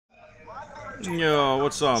Yo,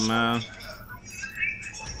 what's up, man?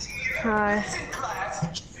 Hi.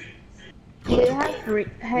 Do you have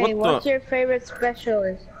hey, what's your favorite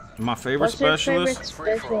specialist? My favorite What's your specialist?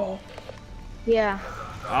 favorite special? Yeah.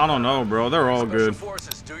 I don't know, bro. They're all good.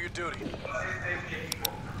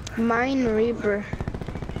 Mine Reaper.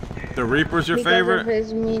 The Reaper's your because favorite? Of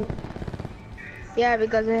his yeah,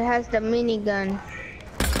 because it has the minigun.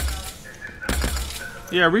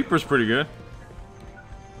 Yeah, Reaper's pretty good.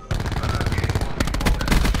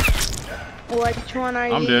 Which one are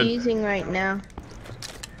you using right now?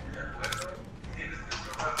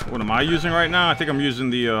 What am I using right now? I think I'm using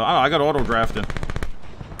the, I got auto drafted.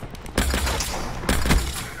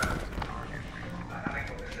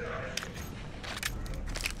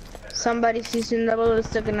 Somebody's using the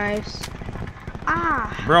ballistic knives.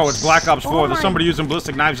 Ah! Bro, it's Black Ops 4. There's my... somebody using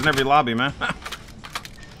ballistic knives in every lobby, man.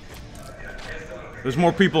 There's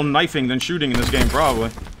more people knifing than shooting in this game, probably.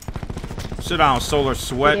 Sit down, Solar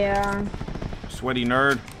Sweat. Yeah. Sweaty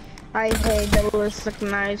nerd. I hate the ballistic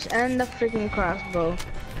knives and the freaking crossbow.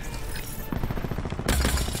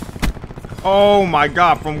 Oh my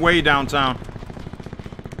god, from way downtown.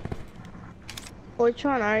 Which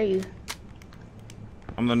one are you?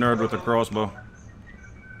 I'm the nerd with the crossbow.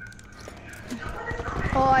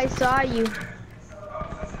 Oh, I saw you.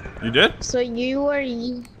 You did? So you were,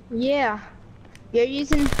 yeah. You're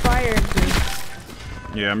using fire, dude.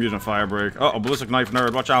 Yeah, I'm using fire break. Uh oh, ballistic knife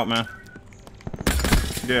nerd. Watch out, man.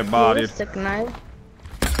 Get bodied. Ballistic knife.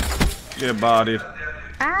 Get bodied.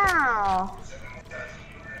 Ow!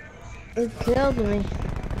 It killed me.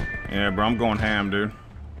 Yeah, bro, I'm going ham, dude.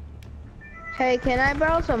 Hey, can I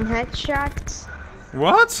borrow some headshots?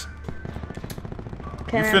 What?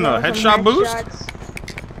 Can you finna headshot boost?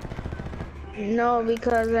 No,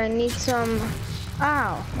 because I need some.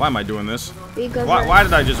 Ow. Why am I doing this? Because why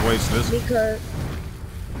did I just waste this?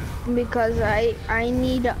 Because I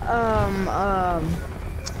need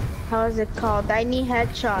how is it called? I need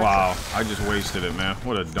headshots. Wow, I just wasted it, man.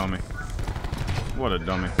 What a dummy. What a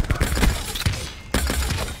dummy.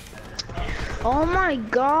 Oh my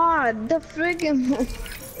god, the freaking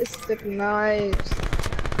ballistic knives.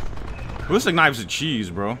 Ballistic knives are cheese,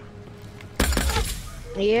 bro.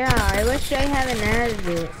 Yeah, I wish I hadn't added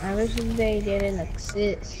it. I wish they didn't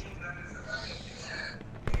exist.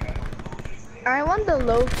 I want the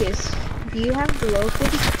locust. Do you have the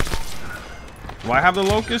locust? Do I have the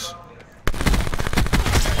locust?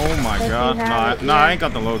 Oh my god. Nah, I ain't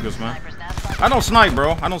got the locust, man. I don't snipe,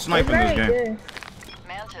 bro. I don't snipe in this game. Good.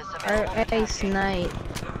 I snipe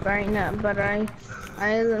right now, but hey,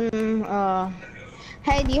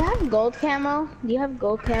 do you have gold camo? Do you have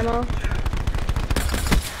gold camo?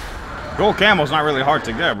 Gold camo's not really hard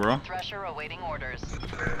to get, bro. Thresher awaiting orders.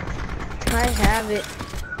 I have it.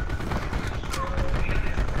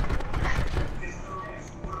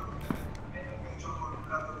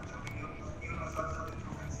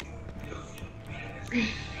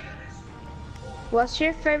 What's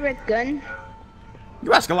your favorite gun?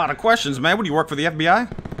 You ask a lot of questions, man. What do you work for, the FBI?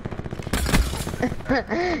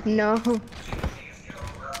 No.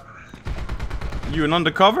 You an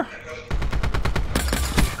undercover?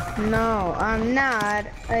 No, I'm not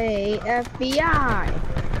a FBI.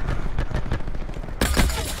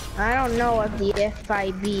 I don't know what the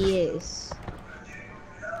FIB is.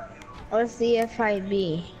 What's the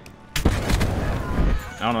FIB?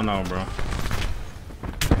 I don't know, bro.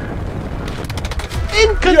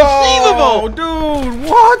 Inconceivable! Yo, dude,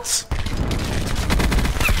 what?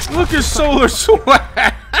 Look at Solar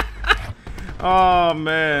Sweat. Oh,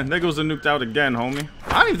 man. There goes the nuked out again, homie.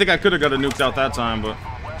 I don't even think I could have got a nuked out that time, but...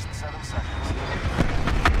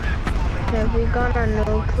 Have we gone on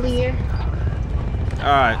nuclear?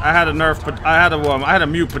 Alright, I had a I had a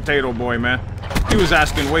mute potato boy, man. He was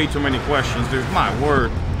asking way too many questions, dude. My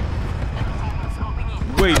word.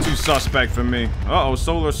 Way too suspect for me. Uh-oh,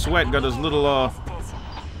 Solar Sweat got his little,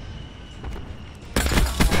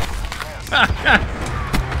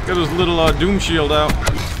 got his little, Doom Shield out.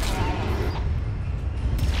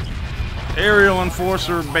 Aerial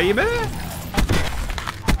Enforcer, baby.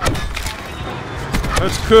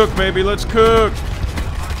 Let's cook, baby. Let's cook.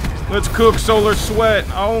 Let's cook, Solar Sweat.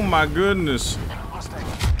 Oh, my goodness.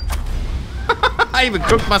 I even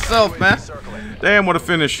cooked myself, man. Damn, what a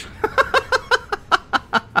finish.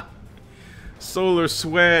 Solar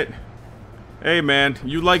Sweat. Hey, man,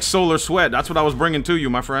 you like Solar Sweat. That's what I was bringing to you,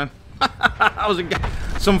 my friend. I was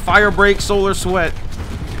some fire break Solar Sweat.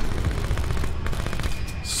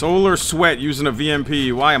 Solar Sweat using a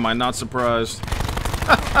VMP. Why am I not surprised?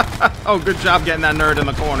 Oh, good job getting that nerd in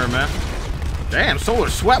the corner, man. Damn, Solar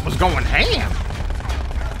Sweat was going ham.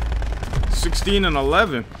 16 and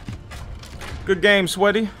 11. Good game,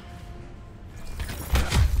 Sweaty.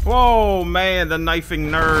 Whoa, man, the knifing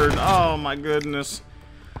nerd. Oh, my goodness.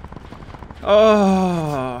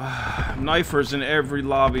 Oh, knifers in every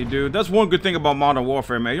lobby, dude. That's one good thing about Modern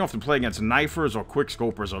Warfare, man. You don't have to play against knifers or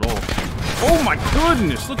quickscopers at all. Oh, my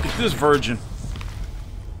goodness. Look at this virgin.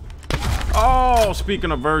 Oh,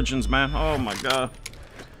 speaking of virgins, man. Oh, my God.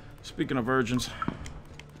 Speaking of virgins.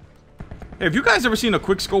 Hey, have you guys ever seen a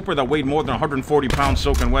quickscoper that weighed more than 140 pounds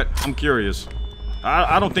soaking wet? I'm curious.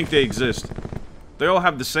 I don't think they exist. They all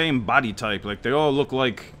have the same body type. Like, they all look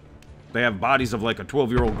like they have bodies of, like, a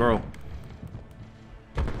 12-year-old girl.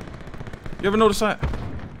 You ever notice that?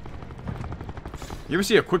 You ever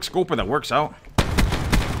see a quickscoper that works out?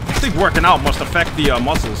 I think working out must affect the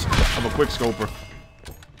muscles of a quickscoper.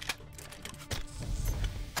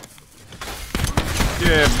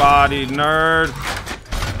 Get bodied, nerd.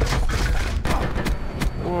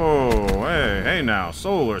 Whoa, hey now.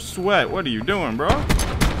 Solar Sweat, what are you doing, bro?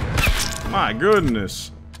 My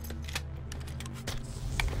goodness.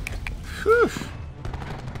 Whew.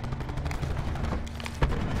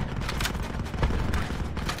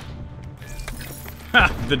 Ha,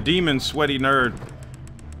 the demon sweaty nerd.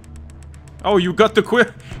 Oh, you got the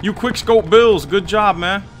quickscope Bills. Good job,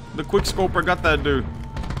 man. The quickscoper got that dude.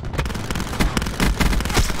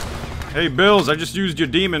 Hey, Bills, I just used your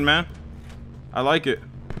demon, man. I like it.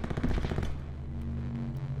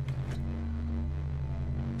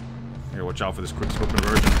 Gotta watch out for this quickscoper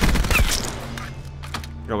version.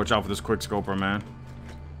 Gotta watch out for this quickscoper, man.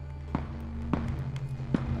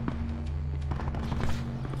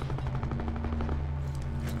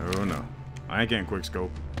 Oh no. I ain't getting quickscope.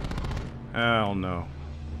 Hell no.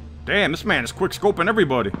 Damn, this man is quickscoping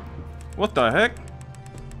everybody. What the heck?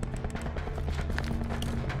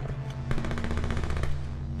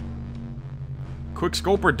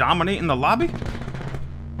 Quickscoper dominating the lobby?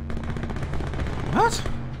 What?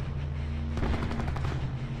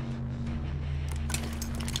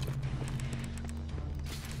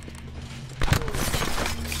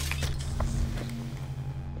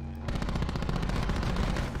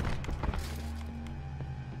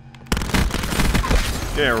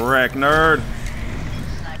 Get wrecked, nerd.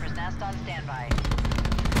 Sniper's nest on standby.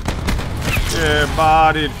 Get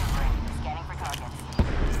bodied. Scanning for targets.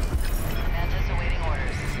 Mantis awaiting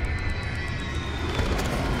orders.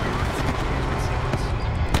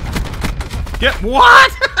 Get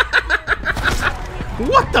what?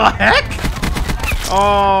 What the heck?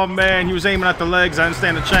 Oh man, he was aiming at the legs. I didn't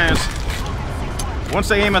stand a chance. Once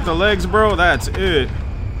they aim at the legs, bro, that's it.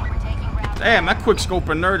 Damn, that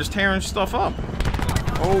quickscoper nerd is tearing stuff up.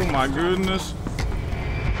 Oh my goodness.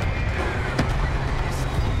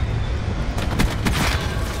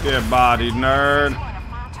 Get bodied, nerd.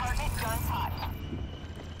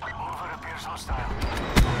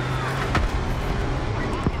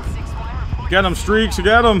 Get him, Streaks,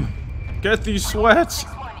 get him. Get these sweats.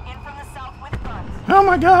 Oh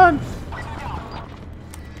my god.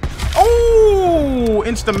 Oh,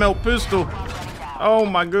 insta melt pistol. Oh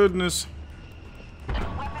my goodness.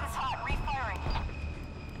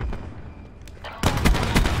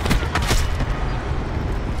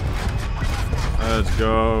 Let's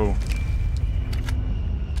go.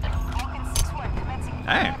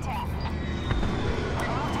 Damn.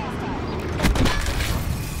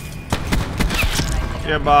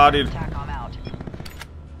 Get bodied.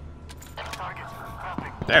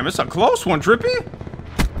 Damn, it's a close one, Trippy.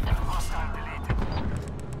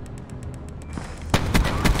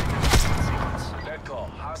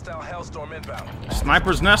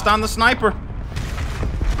 Sniper's nest on the sniper.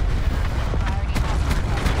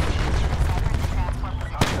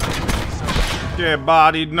 Get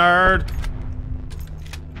bodied, nerd.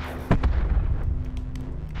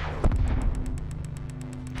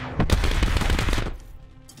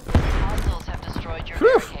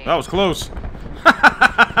 Whew, that was close.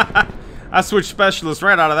 I switched specialist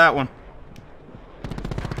right out of that one.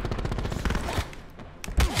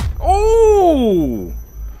 Oh!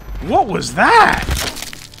 What was that?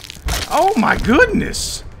 Oh my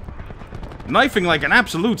goodness! Knifing like an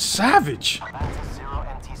absolute savage.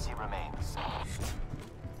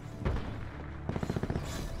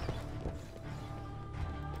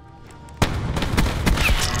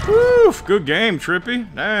 Oof, good game,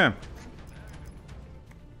 Trippy. Damn.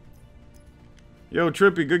 Yo,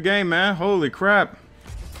 Trippy, good game, man. Holy crap.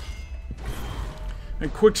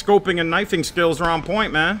 And quick scoping and knifing skills are on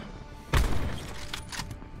point, man.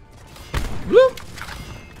 Bloop.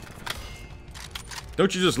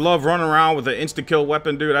 Don't you just love running around with an insta-kill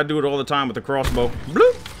weapon, dude? I do it all the time with the crossbow.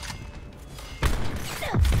 Bloop.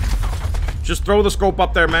 Just throw the scope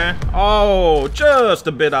up there, man. Oh, just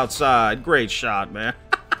a bit outside. Great shot, man.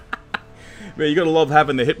 Man, you gotta love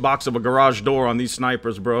having the hitbox of a garage door on these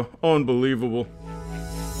snipers, bro. Unbelievable.